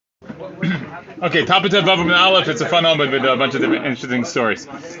Okay, Tapatet Vav Ben Aleph. It's a fun one with a bunch of different interesting stories.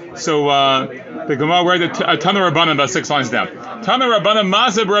 So the Gemara read Tana Rabbanan about 6 lines down. Tana Rabbanan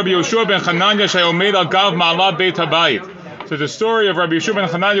Mazeb Rabbi Yoshua ben Chananya Sheyomed Al Gav Ma'ala Beit Habayit. So the story of Rabbi Yoshua ben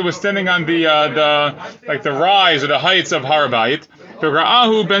Chananya was standing on the rise or the heights of Har Habayit.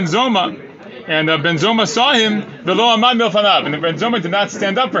 Ra'ahu ben Zoma, and Ben Zoma saw him. Velo Amad Milfanav, and Ben Zoma did not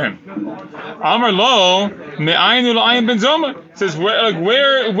stand up for him. Amar Lo Me'ayinu L'Ayin Ben Zoma says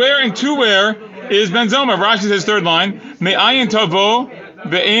where and to where is Ben Zoma? Rashi says third line Me'ayin Tavo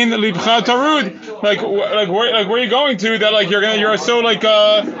Ve'ein Libcha Tarud. Like where are you going to that you're so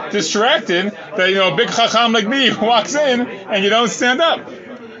distracted that a big chacham like me walks in and you don't stand up.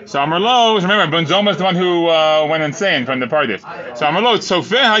 So Amar Lo, remember Ben Zoma is the one who went insane from the parties. So Amar Lo,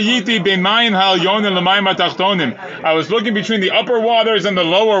 Tzofeh Hayiti B'Mayim Ha'Alyon L'Mayim Ha'Tachtonim. I was looking between the upper waters and the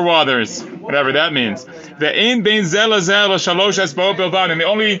lower waters, whatever that means. Ve'ein Bein Zel Lazel Shalosh Esba'ot Bilvad, and the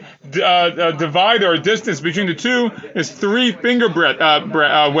only divider or distance between the two is 3 finger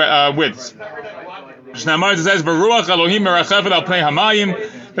widths. Shnamar says, "Baruch Elohim merachefet al pnei hamayim,"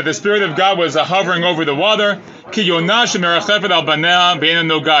 that the Spirit of God was hovering over the water. Ki yonash merachefet al banea be'eina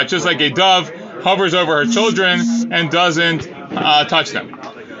nogat, just like a dove hovers over her children and doesn't touch them.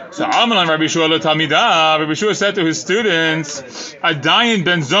 So Amalan Rabbi Shua Talmidah, Rabbi Shua said to his students, "Adayin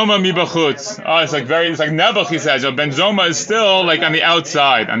Ben Zoma mi b'chutz." Oh, it's like Nebuch. He says, Ben Zoma is still on the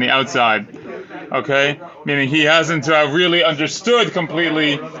outside. Okay, meaning he hasn't really understood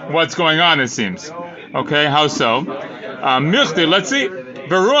completely what's going on. It seems. Okay, how so? Let's see.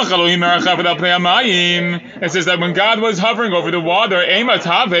 It says that when God was hovering over the water,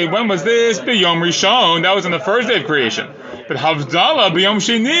 when was this? B'yom Rishon. That was on the first day of creation. But Havdalah b'yom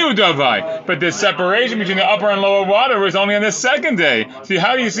Sheni udavai. But the separation between the upper and lower water was only on the second day. See,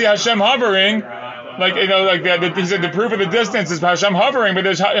 how do you see Hashem hovering? He said the proof of the distance is Hashem hovering, but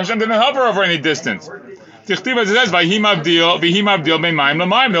Hashem didn't hover over any distance. Tichtiv says, "V'him abdil bein mayim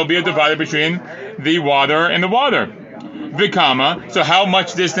l'mayim." There'll be a divider between the water and the water. Vikama. So how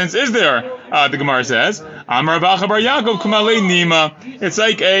much distance is there? The Gemara says, Amar Rav Acha bar Yaakov kumalei nima. It's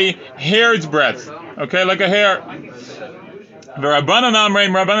like a hair's breadth. Okay, like a hair. V'Rabbanan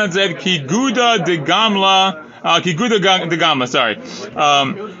Amrein. Rabbanan said kiguda de gamla. Sorry.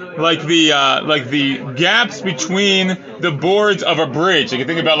 Like the gaps between the boards of a bridge. You can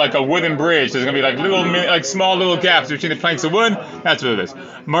think about like a wooden bridge. There's going to be small little gaps between the planks of wood. That's what it is.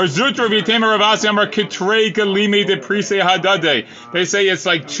 Marzut Ravitema Ravasi Amar Kitrei Galimi de Prise Hadade. They say it's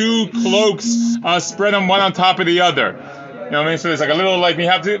like 2 cloaks spread on one on top of the other. You know what I mean? So there's like a little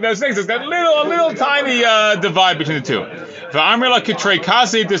there's things. There's that little tiny divide between the two. And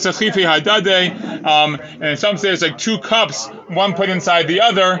some say it's like 2 cups, one put inside the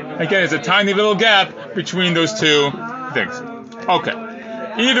other. Again, it's a tiny little gap between those 2 things. Okay.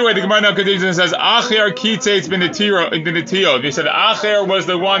 Either way, the Gemara now continues and says, Acher kitzeitz b'netiyot. He said Acher was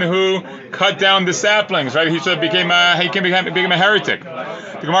the one who cut down the saplings, right? He became a heretic.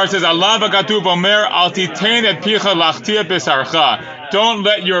 The Gemara says, Allah v'katuv omer al titein et picha lachtia b'sarcha. Don't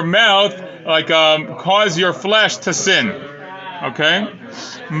let your mouth cause your flesh to sin. Okay?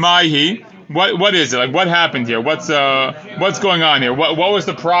 Maihi. What is it? Like, what happened here? What's going on here? What was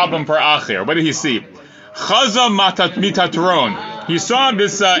the problem for Acher? What did he see? Chaza mitatron. He saw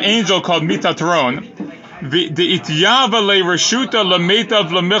this angel called Mitatron. The ityava le reshuta lemetav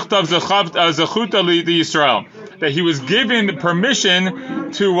lemichtav zechuta li Yisrael. That he was given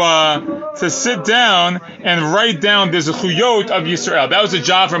permission to sit down and write down the zechuyot of Yisrael. That was a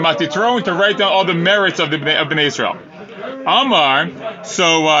job for Mitatron, to write down all the merits of Bnei Israel. Amar,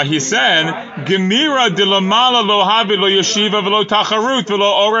 so he said, Gemira de lamala lo havi lo yeshiva velo tacharut velo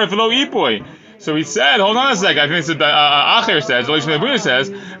oref velo ipoi. So he said, hold on a second. I think it's Acher says, Elisha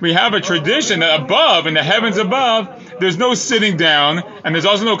says, we have a tradition that above, in the heavens above, there's no sitting down, and there's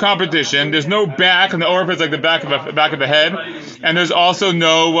also no competition. There's no back, and the orif is like the back of the head, and there's also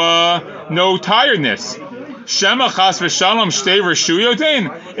no tiredness. Shema chas v'shalom shtei rishuyotin.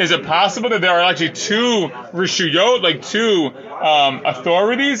 Is it possible that there are actually 2 rishuyot, like 2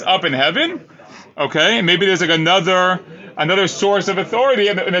 authorities up in heaven? Okay, maybe there's like another source of authority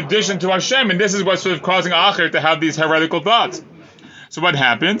in addition to Hashem, and this is what's sort of causing Acher to have these heretical thoughts. So what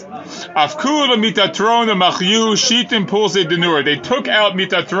happened? Afkul mitatron machyu shitim pulse denur. They took out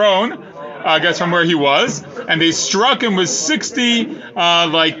Mitatron, I guess from where he was, and they struck him with 60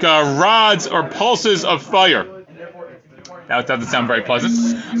 rods or pulses of fire. That doesn't sound very pleasant.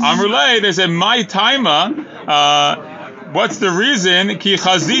 Amrulay, they said, my taima. What's the reason? Ki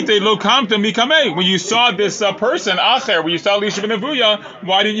chazite lo kamta mikamei. When you saw this person, Acher, when you saw Elisha ben Avuya,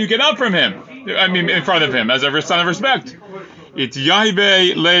 why didn't you get up from him? I mean, in front of him, as a sign of respect. It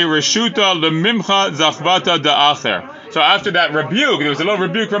Yahibe le reshuta le mimcha zachvata da'acher. So after that rebuke, there was a little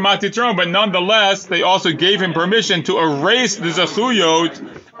rebuke from Matitron, but nonetheless, they also gave him permission to erase the zachuyot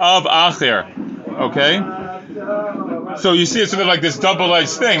of Acher. Okay? So you see it's sort of like this double-edged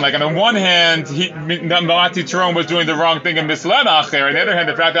thing. Like on the one hand, Matitron was doing the wrong thing and misled Acher. On the other hand,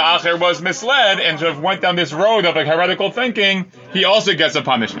 the fact that Acher was misled and sort of went down this road of like heretical thinking, he also gets a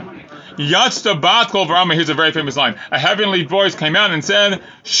punishment. Yatzta bat kol v'rama, here's a very famous line. A heavenly voice came out and said,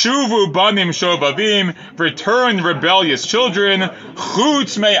 Shuvu banim shovavim, return rebellious children,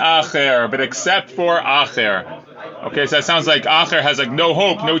 chutz me Acher, but except for Acher. Okay, so that sounds like Acher has like no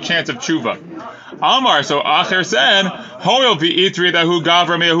hope, no chance of tshuva. Amar, so Acher said, Hoyel v'itri dahu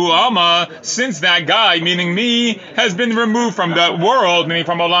gavra mehu alma, since that guy, meaning me, has been removed from the world, meaning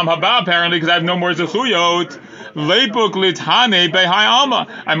from Olam Haba apparently, because I have no more zechuyot, leipuk lithane behai alma.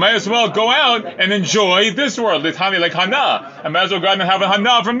 I might as well go out and enjoy this world. Lithane like hana. I might as well go out and have a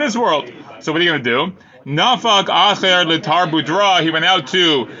hana from this world. So what are you going to do? Nafak Acher l'tarbudra. He went out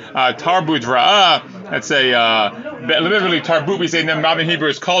to tarbudra. That's literally tarbut. We say in modern Hebrew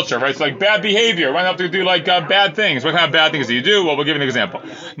is culture, right? It's like bad behavior. Went out to do like bad things. What kind of bad things do you do? Well, we'll give an example.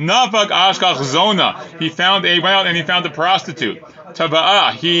 Nafak Ashkach Zona. He went out and he found a prostitute.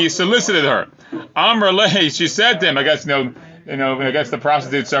 Taba'ah. He solicited her. Amr Leh. She said to him, I guess I guess the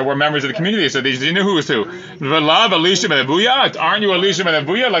prostitutes were members of the community, so they knew who was who. V'lav Elisha ben Abuya? Aren't you Elisha ben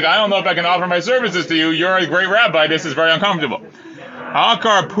Abuya? Like, I don't know if I can offer my services to you. You're a great rabbi. This is very uncomfortable.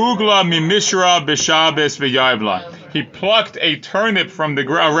 Akar pugla mimishra b'shabes v'yayvla. He plucked a turnip from the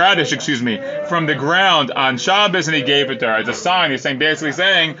radish, from the ground on Shabbos, and he gave it to her as a sign. He's basically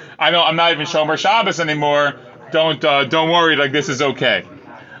saying, I'm not even Shomer Shabbos anymore. Don't worry. Like, this is okay.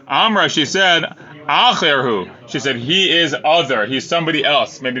 Amra, she said, Acherhu. She said, he is other. He's somebody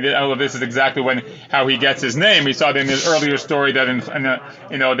else. Maybe I don't know if this is exactly how he gets his name. We saw it in his earlier story that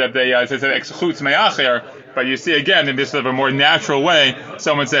that they said Chutz me'acher. But you see again in this sort of a more natural way,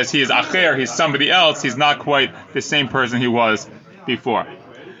 someone says he is acher. He's somebody else. He's not quite the same person he was before.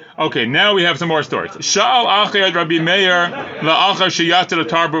 Okay, now we have some more stories. Sha'al Acher Rabbi Meir la'achar sheyata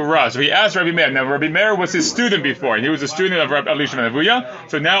l'tarbu ra. So he asked Rabbi Meir. Now Rabbi Meir was his student before, and he was a student of Rabbi Elisha ben Avuya.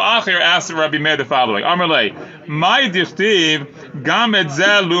 So now Acher asked Rabbi Meir the following: Amar lei, my dichtiv gam et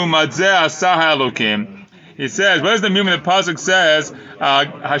zeh lumad zeh asah Elokim. He says, what does the meaning when the pasuk says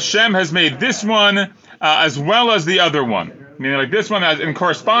Hashem has made this one as well as the other one? Meaning like this one as in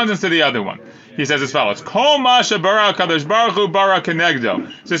correspondence to the other one. He says as follows: Kol masha bara kadosh baruch hu bara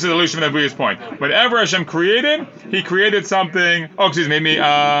kenegdo. So this is Elisha ben Avuya's point. Whatever Hashem created, He created something. I'm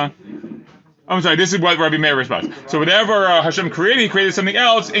sorry. This is what Rabbi Meir responds. So whatever Hashem created, He created something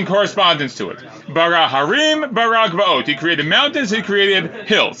else in correspondence to it. Bara harim, bara gvaot. He created mountains. He created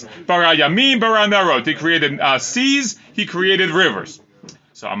hills. Bara yamim, bara narot. He created seas. He created rivers.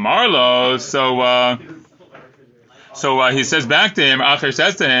 So Amarlo. So he says back to him, Acher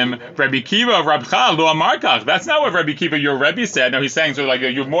says to him, Rabbi Kiva, Rabcha, lo amarkach. That's not what Rabbi Kiva, your Rebbe, said. No, he's saying, so like,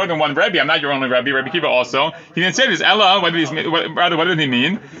 you have more than one Rebbe. I'm not your only Rebbe. Rabbi Kiva also. He didn't say this. Ella, what did he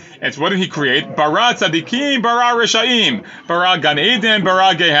mean? It's what did he create? Bara tzadikim, bara reshaim. Bara Gan Eden,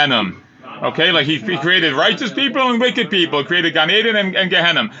 bara Gehenim. Okay, like he created righteous people and wicked people, created Gan Eden and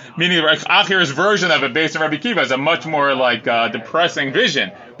Gehenim. Meaning Acher's version of it based on Rabbi Kiva is a much more like depressing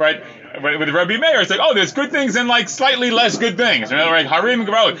vision. But with Rabbi Meir, it's like, oh, there's good things and like slightly less good things. Like Harim,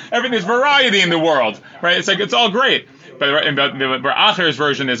 everything, there's variety in the world, right? It's like, it's all great. But Acher's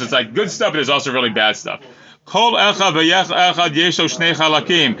version is, it's like good stuff, but there's also really bad stuff.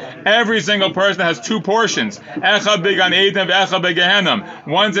 Every single person has two portions.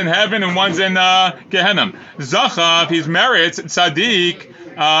 One's in heaven and one's in Gehenna. Zachav, he merits tzaddik.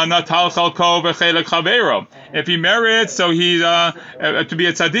 If he merits, so he to be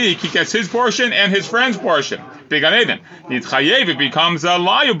a tzaddik, he gets his portion and his friend's portion. If it becomes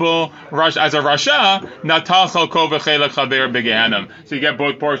liable as a rasha, so you get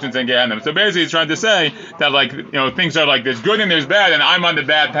both portions in Gehenna. So basically, he's trying to say that like things are like there's good and there's bad, and I'm on the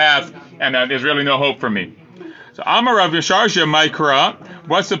bad path, and there's really no hope for me. So Amar Rav Yesharsha Maikra,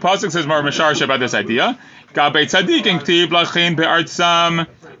 what's the pasuk says Rav Yesharsha about this idea? Gabei tzadikim ktiv lachin be'artzam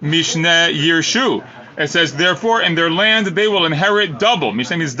mishne yirshu. It says, therefore, in their land they will inherit double.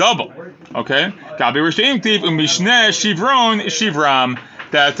 Mishneh means double. Okay? Gabei rishaim ktiv umishne shivron shivram.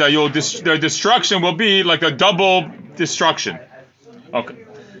 That their destruction will be like a double destruction. Okay.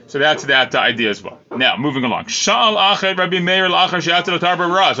 So that's that idea as well. Now, moving along. Sha'al Acher Rabbi Meir l'achar she'atzah l'tarba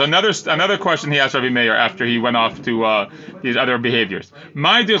ra. So another question he asked Rabbi Meir after he went off to his other behaviors.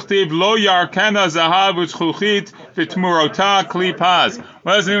 My dichtiv lo yarkana zahav u'tzchuchit v'tmurota kli paz.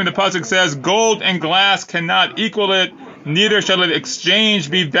 What does it mean when the pasuk says gold and glass cannot equal it? neither shall it exchange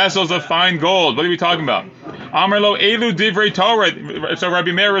be vessels of fine gold. What are we talking about? Amar lo elu divrei Torah. So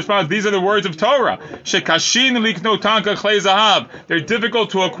Rabbi Meir responds, these are the words of Torah. Shekashin likno tanka klei zahav. They're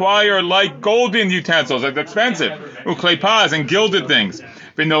difficult to acquire like golden utensils, like expensive. Uklei paz, and gilded things.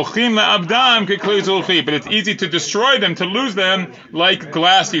 But it's easy to destroy them, to lose them, like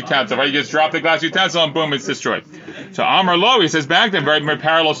glass utensils. Right? You just drop the glass utensil and boom, it's destroyed. So Amar Lo, he says back then, very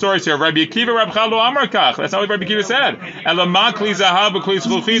parallel stories here. Rabbi Akiva, Rabbi Chalo Amar Kach. That's not what Rabbi Akiva said. Elamak kli zahav kli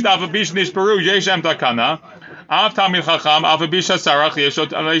zchuchit avabish nishperu yeshem takana. Av tamil chacham avabish sarach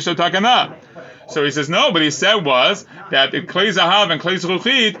yeshot takana. So he says no, but he said was that klei zahav and klei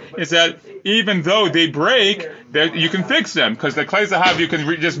zchuchit is that even though they break, you can fix them, because the klei zahav you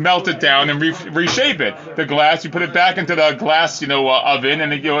can just melt it down and reshape it. The glass, you put it back into the glass, oven,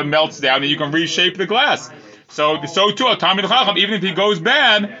 and it melts down, and you can reshape the glass. So too, a Talmid Chacham, even if he goes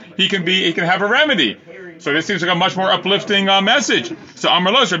bad, he can have a remedy. So this seems like a much more uplifting message. So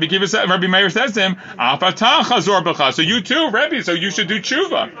Amar Lo, Rabbi Meir says to him, Afatah chazor b'cha. So you too, Rebbe, so you should do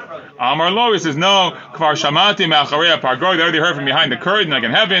tshuva. Amar Lo, he says, no, Kvar Shamati me'acharei pargod. They already heard from behind the curtain, like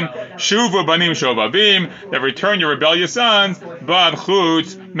in heaven, Shuvu banim shovavim, that return your rebellious sons, but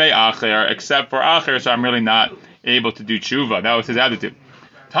chutz me'acher, except for acher, so I'm really not able to do tshuva. That was his attitude.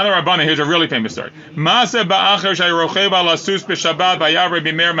 Tana Rabbana, here's a really famous story. Masa ba'acher shayrochev al asus b'Shabbat vayav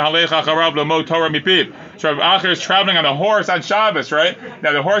Rabbi Meir mehalech acharav l'mo Torah mipiv. So Rabbi Acher is traveling on a horse on Shabbos, right?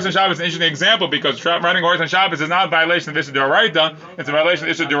 Now the horse on Shabbos is an interesting example because riding a horse on Shabbos is not a violation of Issur D'Oraita, it's a violation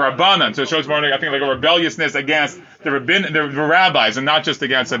of Issur D'Rabbanan. So it shows more, I think, like a rebelliousness against the rabbis and not just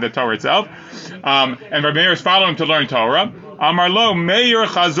against the Torah itself. And Rabbi Meir is following to learn Torah. Amar Lo, Meir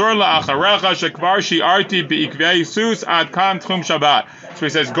chazor la'acharecha shekvar shi'arti bi'ikvei sus ad kan tchum Shabbat. So he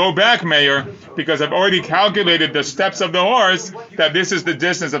says, go back, Meir, because I've already calculated the steps of the horse, that this is the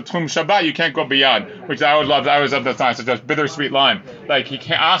distance of Tchum Shabbat, you can't go beyond, which I always love that line, such a bittersweet line. Like, he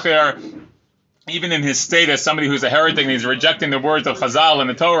can't, Acher, even in his state as somebody who's a heretic and he's rejecting the words of Chazal and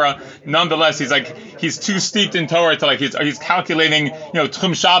the Torah, nonetheless, he's too steeped in Torah to he's calculating,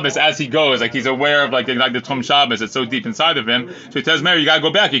 Tchum Shabbos as he goes, like he's aware of the Tchum Shabbos, it's so deep inside of him. So he tells Meir, you gotta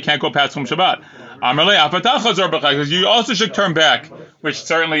go back, you can't go past Tchum Shabbat. You also should turn back, which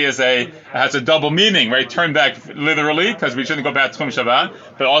certainly has a double meaning, right? Turn back literally, because we shouldn't go back to Tchum Shabbat,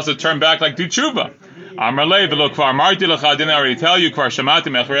 but also turn back like do tshuva. I didn't already tell you, kvar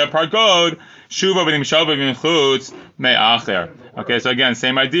shamati me'acharei pargod, shuva b'nim shova b'nim chutz me'acher. Okay, so again,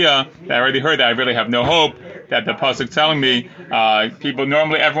 same idea. I already heard that. I really have no hope that the pasuk telling me people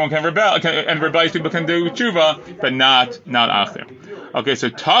normally everyone can rebel, and rebellious people can do tshuva, but not acher. Okay, so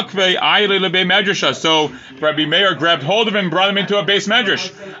takvei ayle lebei medrasha. So Rabbi Meir grabbed hold of him, brought him into a base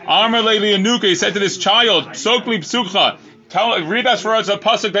medrash. Amar le'lianuka, he said to this child, psokli psukcha. Read us for us a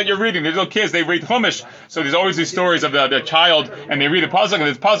pasuk that you're reading. These little kids, they read Chumash, so there's always these stories of the child, and they read a pasuk, and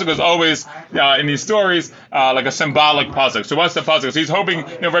this pasuk is always in these stories like a symbolic pasuk. So what's the pasuk? So he's hoping,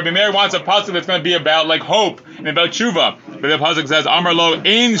 Rabbi Meir wants a pasuk that's going to be about like hope and about tshuva. But the pasuk says, Amar Lo,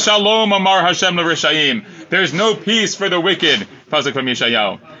 Ein Shalom Amar Hashem LeRishayim. There's no peace for the wicked. Pasuk from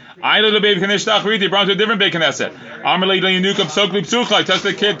Yeshayahu. I little baby Knesset Achriti brought to a different Beit Knesset. Amarlo le'inukam psokli psucha. Tell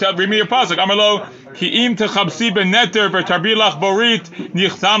the kid, read me your pasuk. Amarlo ki'im techabsi beneter v'tarbilach borit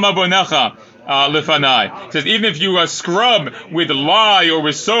nichtama bonecha lefanai. It says even if you scrub with lye or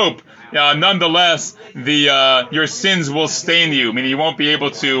with soap, nonetheless your sins will stain you. Meaning you won't be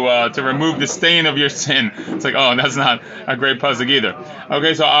able to remove the stain of your sin. It's like, oh, that's not a great pasuk either.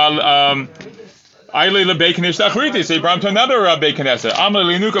 Okay, so so he brought him to another Beit Knesset.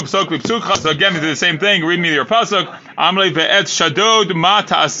 So again, it's the same thing. Read me your pasuk. Shadod ma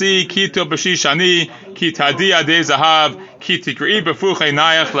ta'asi kito b'shishani ki tadi adei zahav ki tikri befuchei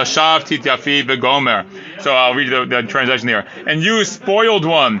nayach lashav tityafi begomer. So I'll read the translation here. And you spoiled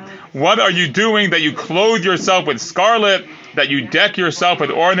one, what are you doing that you clothe yourself with scarlet, that you deck yourself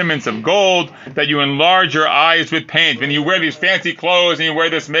with ornaments of gold, that you enlarge your eyes with paint? When you wear these fancy clothes and you wear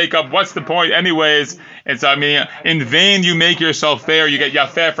this makeup, what's the point anyways? In vain you make yourself fair, you get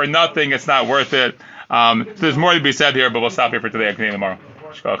yafeh for nothing, it's not worth it. So there's more to be said here, but we'll stop here for today. I'll continue tomorrow.